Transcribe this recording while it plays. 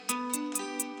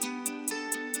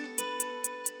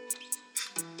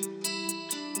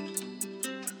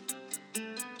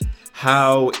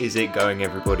How is it going,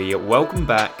 everybody? Welcome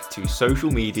back to Social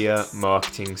Media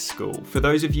Marketing School. For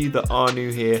those of you that are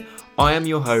new here, I am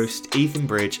your host, Ethan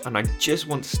Bridge, and I just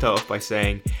want to start off by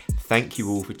saying thank you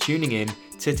all for tuning in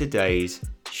to today's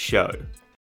show.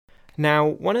 Now,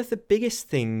 one of the biggest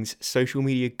things social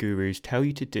media gurus tell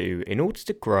you to do in order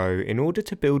to grow, in order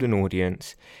to build an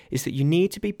audience, is that you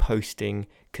need to be posting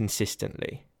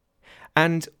consistently.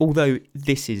 And although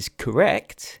this is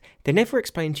correct, they never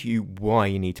explain to you why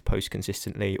you need to post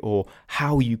consistently or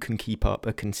how you can keep up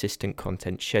a consistent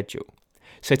content schedule.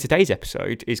 So today's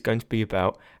episode is going to be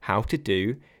about how to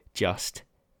do just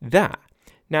that.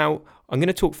 Now, I'm going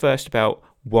to talk first about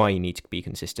why you need to be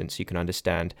consistent so you can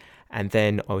understand, and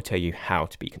then I'll tell you how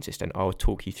to be consistent. I'll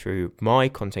talk you through my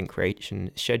content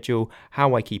creation schedule,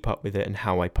 how I keep up with it, and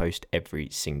how I post every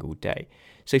single day.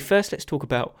 So first, let's talk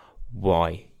about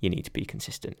why you need to be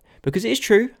consistent. Because it is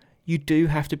true, you do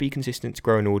have to be consistent to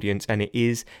grow an audience, and it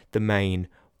is the main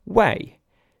way.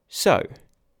 So,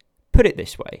 put it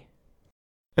this way.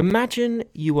 Imagine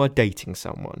you are dating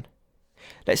someone.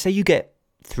 Let's say you get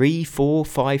 3, 4,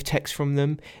 5 texts from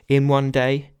them in one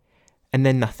day, and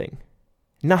then nothing.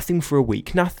 Nothing for a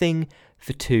week, nothing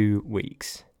for 2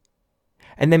 weeks.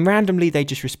 And then randomly they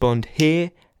just respond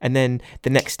here, and then the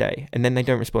next day, and then they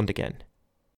don't respond again.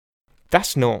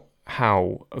 That's not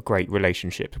how a great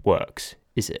relationship works,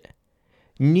 is it?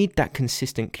 You need that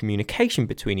consistent communication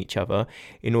between each other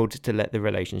in order to let the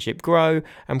relationship grow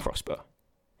and prosper.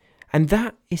 And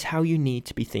that is how you need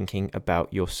to be thinking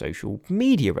about your social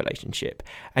media relationship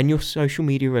and your social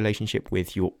media relationship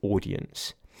with your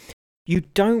audience. You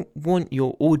don't want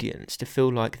your audience to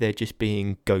feel like they're just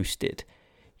being ghosted.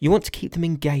 You want to keep them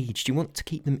engaged. You want to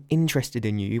keep them interested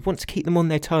in you. You want to keep them on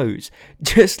their toes,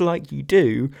 just like you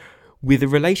do with a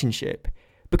relationship.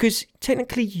 Because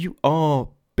technically you are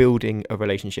building a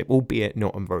relationship, albeit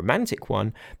not a romantic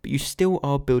one, but you still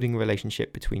are building a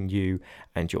relationship between you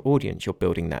and your audience. You're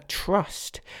building that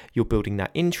trust, you're building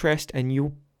that interest, and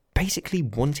you're basically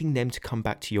wanting them to come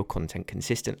back to your content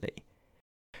consistently.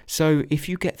 So if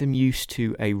you get them used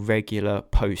to a regular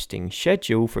posting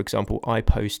schedule, for example, I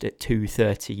post at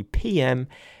 2:30 p.m.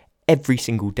 every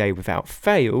single day without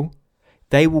fail,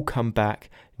 they will come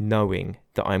back knowing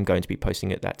that I'm going to be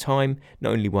posting at that time.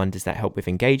 Not only one, does that help with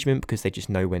engagement because they just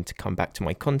know when to come back to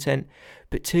my content,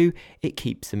 but two, it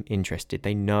keeps them interested.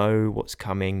 They know what's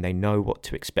coming, they know what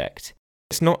to expect.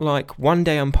 It's not like one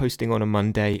day I'm posting on a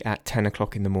Monday at 10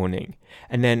 o'clock in the morning,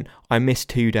 and then I miss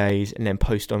 2 days and then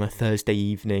post on a Thursday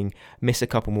evening, miss a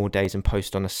couple more days and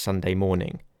post on a Sunday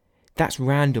morning. That's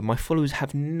random. My followers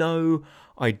have no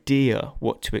idea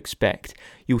what to expect.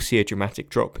 You'll see a dramatic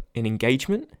drop in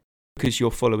engagement because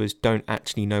your followers don't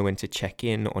actually know when to check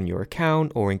in on your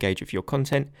account or engage with your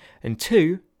content. And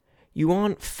two, you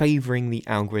aren't favoring the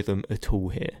algorithm at all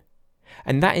here.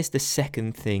 And that is the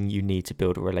second thing you need to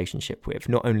build a relationship with.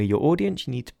 Not only your audience,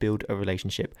 you need to build a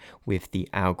relationship with the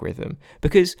algorithm.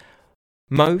 Because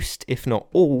most, if not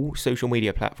all, social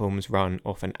media platforms run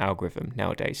off an algorithm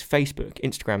nowadays. Facebook,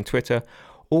 Instagram, Twitter,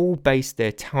 all base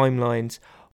their timelines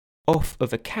off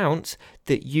of accounts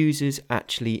that users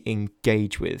actually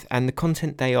engage with and the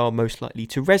content they are most likely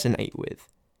to resonate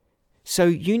with. So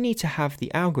you need to have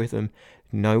the algorithm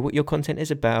know what your content is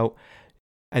about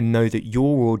and know that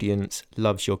your audience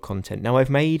loves your content. Now, I've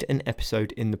made an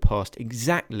episode in the past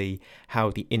exactly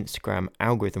how the Instagram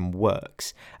algorithm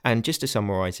works. And just to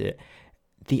summarize it,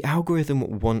 the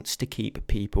algorithm wants to keep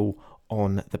people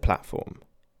on the platform.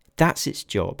 That's its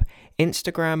job.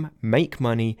 Instagram make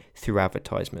money through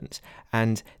advertisements,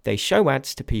 and they show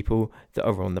ads to people that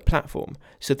are on the platform.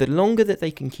 So the longer that they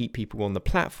can keep people on the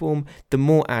platform, the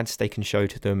more ads they can show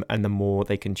to them and the more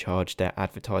they can charge their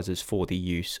advertisers for the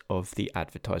use of the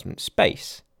advertisement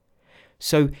space.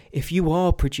 So if you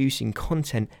are producing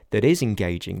content that is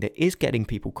engaging, that is getting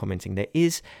people commenting, that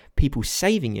is people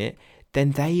saving it,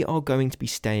 then they are going to be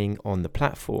staying on the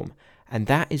platform. And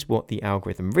that is what the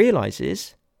algorithm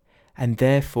realizes, and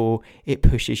therefore it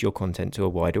pushes your content to a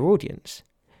wider audience.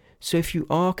 So if you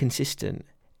are consistent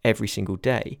every single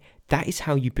day, that is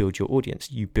how you build your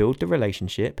audience. You build the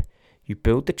relationship, you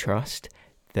build the trust,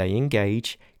 they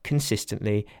engage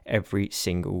consistently every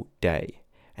single day.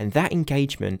 And that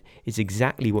engagement is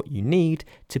exactly what you need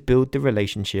to build the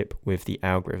relationship with the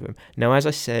algorithm. Now, as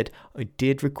I said, I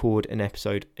did record an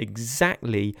episode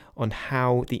exactly on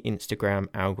how the Instagram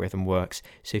algorithm works.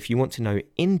 So if you want to know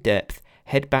in depth,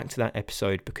 head back to that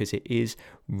episode because it is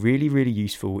really, really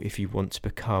useful if you want to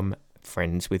become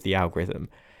friends with the algorithm.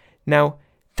 Now,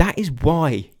 That is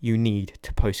why you need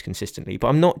to post consistently. But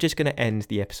I'm not just going to end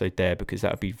the episode there because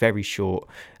that would be very short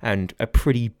and a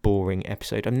pretty boring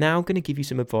episode. I'm now going to give you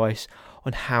some advice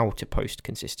on how to post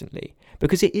consistently,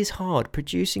 because it is hard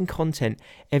producing content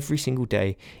every single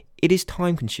day. It is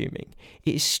time consuming.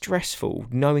 It is stressful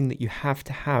knowing that you have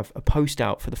to have a post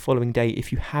out for the following day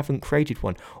if you haven't created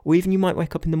one. Or even you might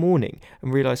wake up in the morning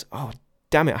and realize, oh,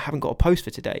 damn it, I haven't got a post for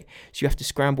today. So you have to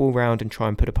scramble around and try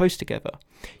and put a post together.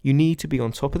 You need to be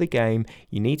on top of the game.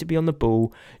 You need to be on the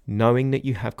ball, knowing that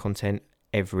you have content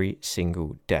every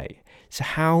single day. So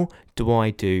how do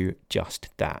I do just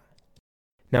that?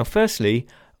 Now, firstly,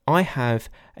 I have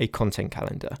a content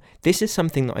calendar. This is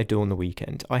something that I do on the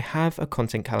weekend. I have a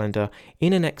content calendar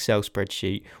in an Excel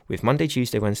spreadsheet with Monday,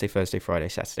 Tuesday, Wednesday, Thursday, Friday,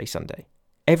 Saturday, Sunday.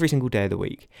 Every single day of the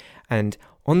week. And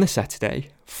on the Saturday,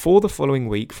 for the following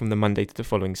week, from the Monday to the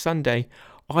following Sunday,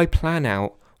 I plan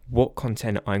out what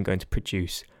content I'm going to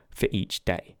produce for each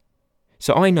day.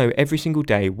 So I know every single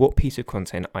day what piece of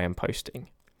content I am posting.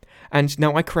 And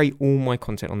now I create all my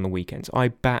content on the weekends. I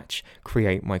batch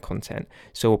create my content.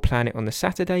 So I'll plan it on the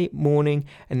Saturday morning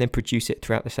and then produce it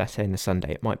throughout the Saturday and the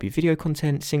Sunday. It might be video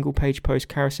content, single page post,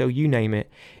 carousel, you name it.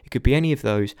 It could be any of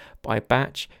those, but I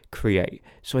batch create.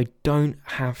 So I don't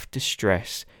have to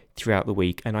stress throughout the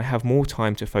week and I have more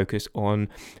time to focus on,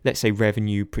 let's say,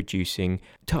 revenue producing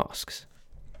tasks.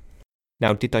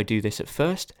 Now, did I do this at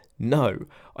first? No,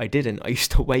 I didn't. I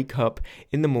used to wake up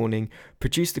in the morning,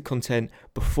 produce the content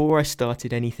before I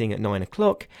started anything at 9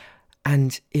 o'clock,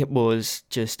 and it was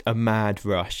just a mad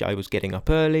rush. I was getting up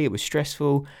early, it was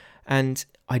stressful, and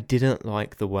I didn't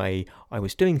like the way I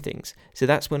was doing things. So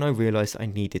that's when I realized I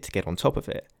needed to get on top of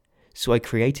it. So I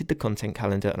created the content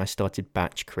calendar and I started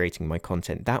batch creating my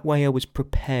content. That way I was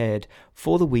prepared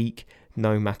for the week,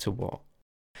 no matter what.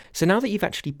 So now that you've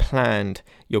actually planned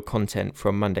your content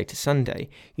from Monday to Sunday,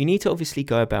 you need to obviously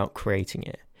go about creating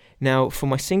it. Now, for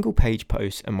my single page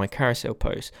posts and my carousel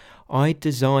posts, I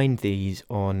designed these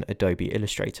on Adobe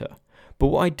Illustrator. But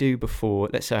what I do before,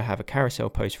 let's say I have a carousel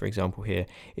post, for example, here,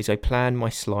 is I plan my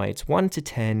slides 1 to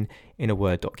 10 in a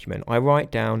Word document. I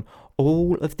write down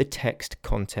all of the text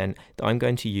content that I'm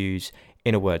going to use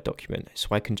in a Word document. So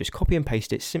I can just copy and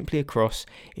paste it simply across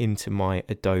into my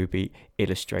Adobe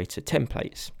Illustrator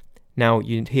templates. Now,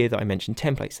 you hear that I mentioned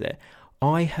templates there.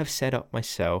 I have set up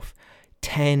myself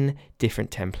 10 different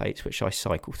templates which I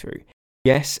cycle through.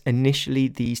 Yes, initially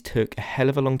these took a hell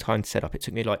of a long time to set up. It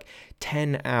took me like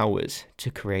 10 hours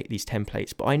to create these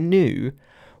templates, but I knew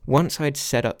once I'd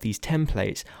set up these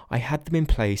templates, I had them in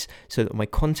place so that my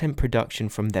content production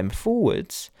from them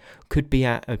forwards could be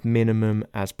at a minimum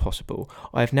as possible.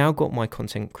 I've now got my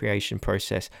content creation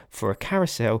process for a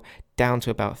carousel down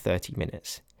to about 30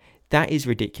 minutes. That is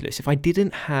ridiculous. If I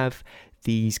didn't have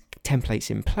these templates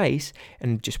in place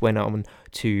and just went on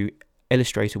to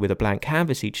Illustrator with a blank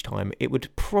canvas each time, it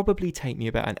would probably take me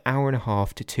about an hour and a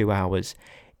half to 2 hours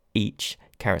each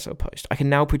carousel post. I can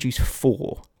now produce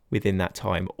 4 within that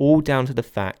time, all down to the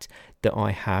fact that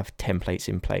I have templates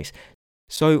in place.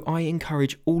 So I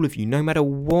encourage all of you, no matter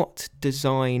what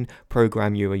design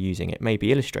program you are using, it may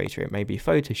be Illustrator, it may be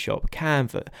Photoshop,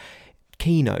 Canva,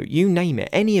 Keynote, you name it,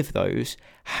 any of those,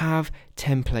 have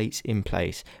templates in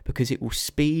place because it will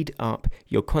speed up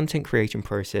your content creation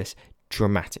process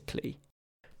dramatically.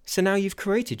 So now you've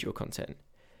created your content,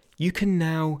 you can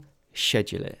now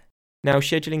schedule it. Now,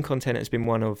 scheduling content has been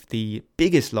one of the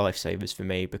biggest lifesavers for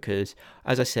me because,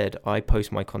 as I said, I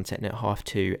post my content at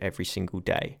 2:30 every single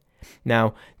day.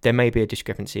 Now, there may be a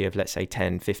discrepancy of, let's say,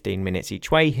 10, 15 minutes each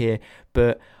way here,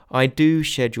 but I do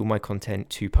schedule my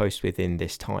content to post within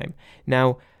this time.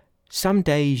 Now, some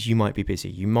days you might be busy,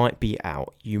 you might be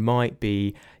out, you might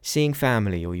be seeing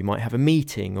family, or you might have a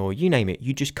meeting, or you name it,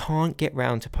 you just can't get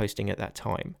round to posting at that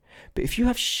time. But if you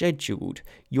have scheduled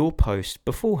your posts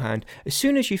beforehand, as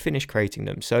soon as you finish creating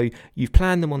them, so you've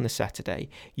planned them on the Saturday,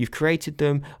 you've created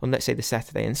them on, let's say, the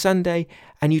Saturday and Sunday,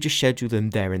 and you just schedule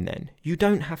them there and then. You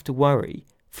don't have to worry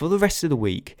for the rest of the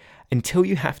week until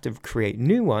you have to create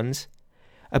new ones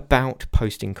about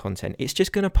posting content. It's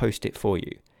just going to post it for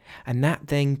you. And that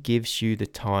then gives you the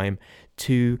time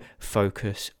to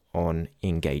focus on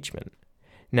engagement.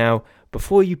 Now,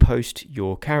 before you post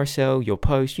your carousel, your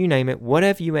post, you name it,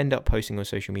 whatever you end up posting on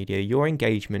social media, your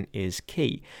engagement is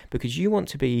key because you want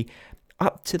to be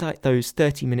up to those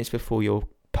 30 minutes before your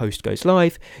post goes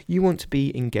live. You want to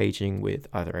be engaging with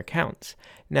other accounts.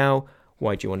 Now,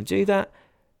 why do you want to do that?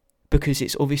 Because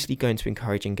it's obviously going to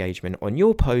encourage engagement on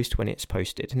your post when it's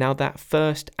posted. Now, that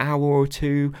first hour or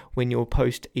two when your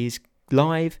post is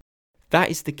live, That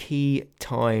is the key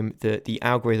time that the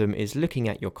algorithm is looking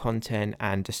at your content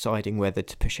and deciding whether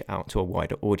to push it out to a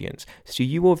wider audience. So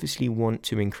you obviously want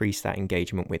to increase that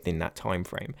engagement within that time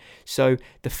frame. So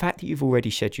the fact that you've already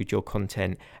scheduled your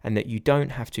content and that you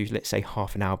don't have to, let's say,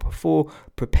 half an hour before,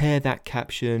 prepare that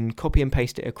caption, copy and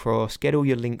paste it across, get all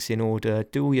your links in order,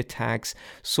 do all your tags,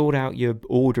 sort out your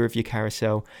order of your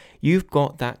carousel. You've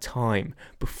got that time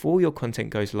before your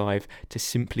content goes live to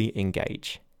simply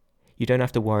engage. You don't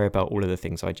have to worry about all of the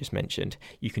things I just mentioned.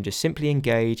 You can just simply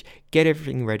engage, get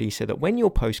everything ready so that when your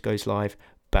post goes live,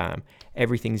 bam,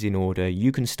 everything's in order.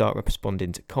 You can start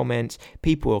responding to comments.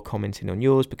 People are commenting on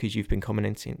yours because you've been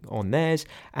commenting on theirs,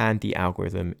 and the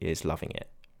algorithm is loving it.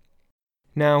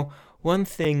 Now, one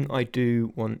thing I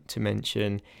do want to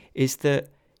mention is that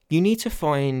you need to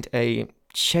find a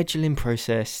scheduling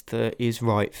process that is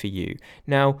right for you.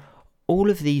 Now, all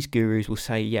of these gurus will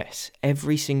say, yes,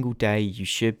 every single day you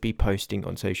should be posting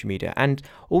on social media. And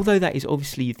although that is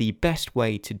obviously the best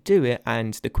way to do it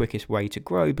and the quickest way to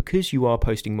grow, because you are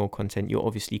posting more content, you're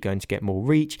obviously going to get more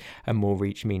reach, and more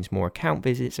reach means more account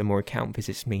visits, and more account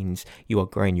visits means you are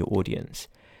growing your audience.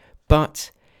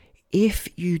 But if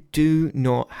you do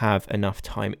not have enough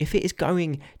time, if it is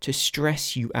going to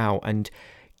stress you out and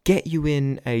get you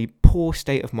in a poor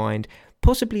state of mind,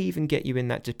 possibly even get you in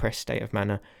that depressed state of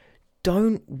manner,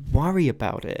 don't worry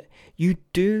about it. You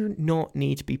do not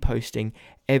need to be posting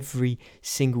every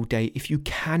single day if you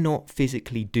cannot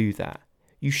physically do that.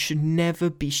 You should never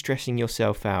be stressing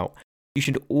yourself out. You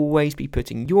should always be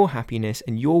putting your happiness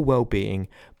and your well-being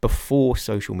before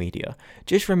social media.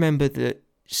 Just remember that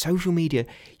social media,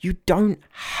 you don't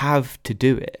have to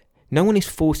do it. No one is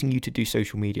forcing you to do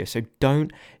social media, so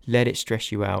don't let it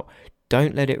stress you out.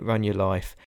 Don't let it run your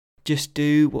life. Just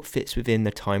do what fits within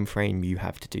the time frame you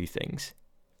have to do things.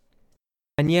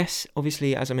 And yes,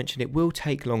 obviously, as I mentioned, it will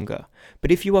take longer.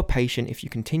 But if you are patient, if you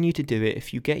continue to do it,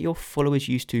 if you get your followers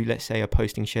used to, let's say, a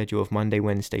posting schedule of Monday,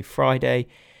 Wednesday, Friday,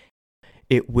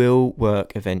 it will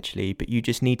work eventually. But you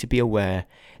just need to be aware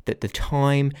that the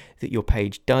time that your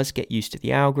page does get used to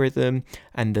the algorithm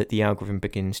and that the algorithm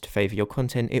begins to favor your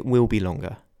content, it will be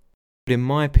longer. But in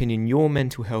my opinion, your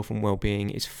mental health and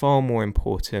well-being is far more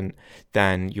important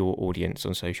than your audience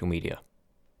on social media.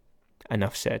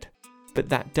 Enough said. But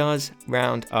that does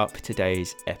round up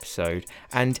today's episode.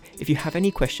 And if you have any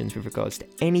questions with regards to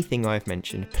anything I've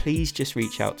mentioned, please just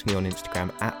reach out to me on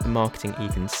Instagram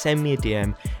 @TheMarketingEthan. Send me a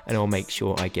DM and I'll make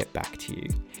sure I get back to you.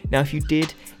 Now, if you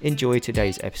did enjoy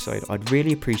today's episode, I'd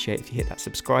really appreciate if you hit that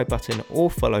subscribe button or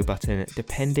follow button,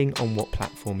 depending on what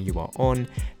platform you are on.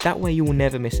 That way you will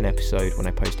never miss an episode when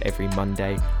I post every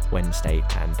Monday, Wednesday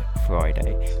and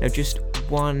Friday. Now, just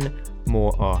one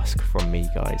more ask from me,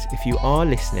 guys. If you are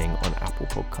listening on Apple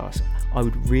Podcasts, I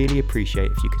would really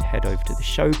appreciate if you could head over to the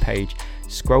show page,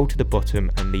 scroll to the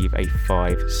bottom and leave a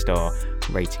 5-star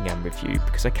rating and review,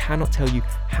 because I cannot tell you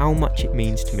how much it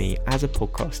means to me as a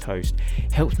podcast host.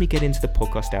 It helps me get into the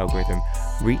podcast algorithm,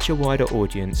 reach a wider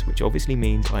audience, which obviously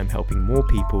means I'm helping more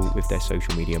people with their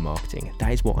social media marketing.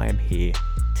 That is what I am here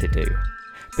to do.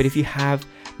 But if you have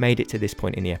made it to this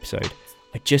point in the episode,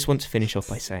 I just want to finish off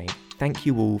by saying thank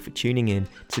you all for tuning in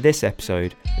to this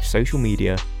episode of Social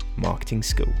Media Marketing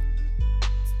School.